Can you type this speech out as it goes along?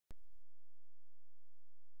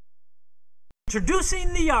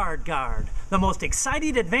Introducing the Yard Guard, the most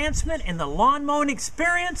exciting advancement in the lawn mowing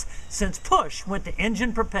experience since push went to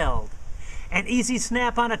engine propelled. An easy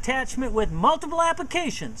snap-on attachment with multiple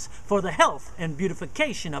applications for the health and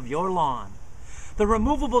beautification of your lawn. The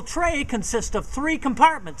removable tray consists of 3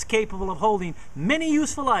 compartments capable of holding many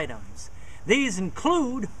useful items. These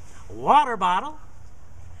include water bottle,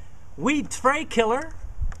 weed spray killer,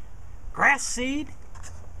 grass seed,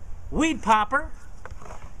 weed popper,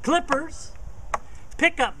 clippers,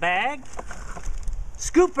 pickup bag,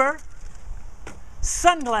 scooper,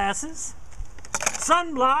 sunglasses,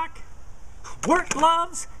 sunblock, work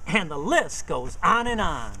gloves, and the list goes on and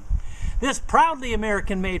on. This proudly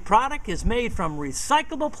American-made product is made from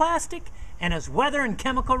recyclable plastic and is weather and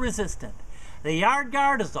chemical resistant. The Yard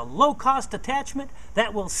Guard is a low-cost attachment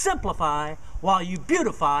that will simplify while you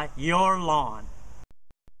beautify your lawn.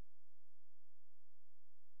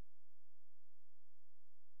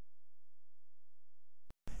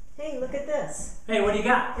 Hey, look at this. Hey, what do you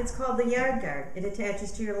got? It's called the Yard Guard. It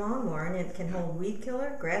attaches to your lawnmower and it can hold weed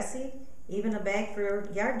killer, grass seed, even a bag for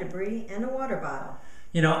yard debris, and a water bottle.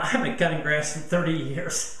 You know, I've been cutting grass for 30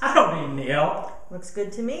 years. I don't need any help. Looks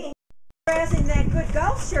good to me. Grassing that good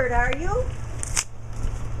golf shirt, are you?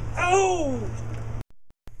 Oh!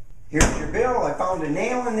 Here's your bill. I found a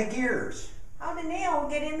nail in the gears. How'd the nail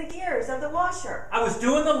get in the gears of the washer? I was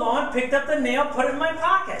doing the lawn, picked up the nail, put it in my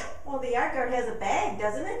pocket. Well, the Yard Guard has a bag,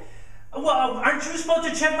 doesn't it? Well, aren't you supposed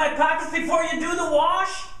to check my pockets before you do the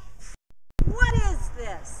wash? What is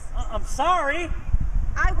this? I'm sorry.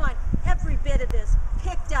 I want every bit of this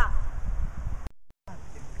picked up.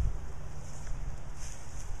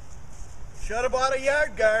 Should have bought a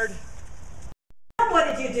Yard Guard. What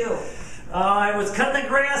did you do? I was cutting the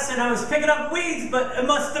grass and I was picking up weeds, but it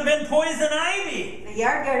must have been poison ivy. The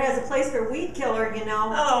Yard Guard has a place for weed killer, you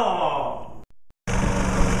know. Oh.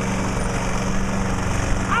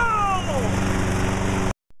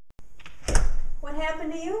 What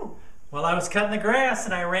happened to you? Well, I was cutting the grass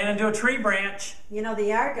and I ran into a tree branch. You know, the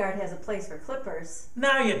Yard Guard has a place for clippers.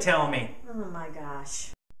 Now you tell me. Oh my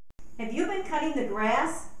gosh. Have you been cutting the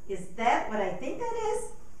grass? Is that what I think that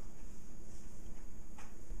is?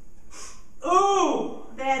 Ooh!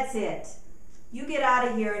 That's it. You get out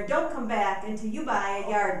of here and don't come back until you buy a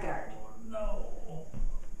Yard Guard. No.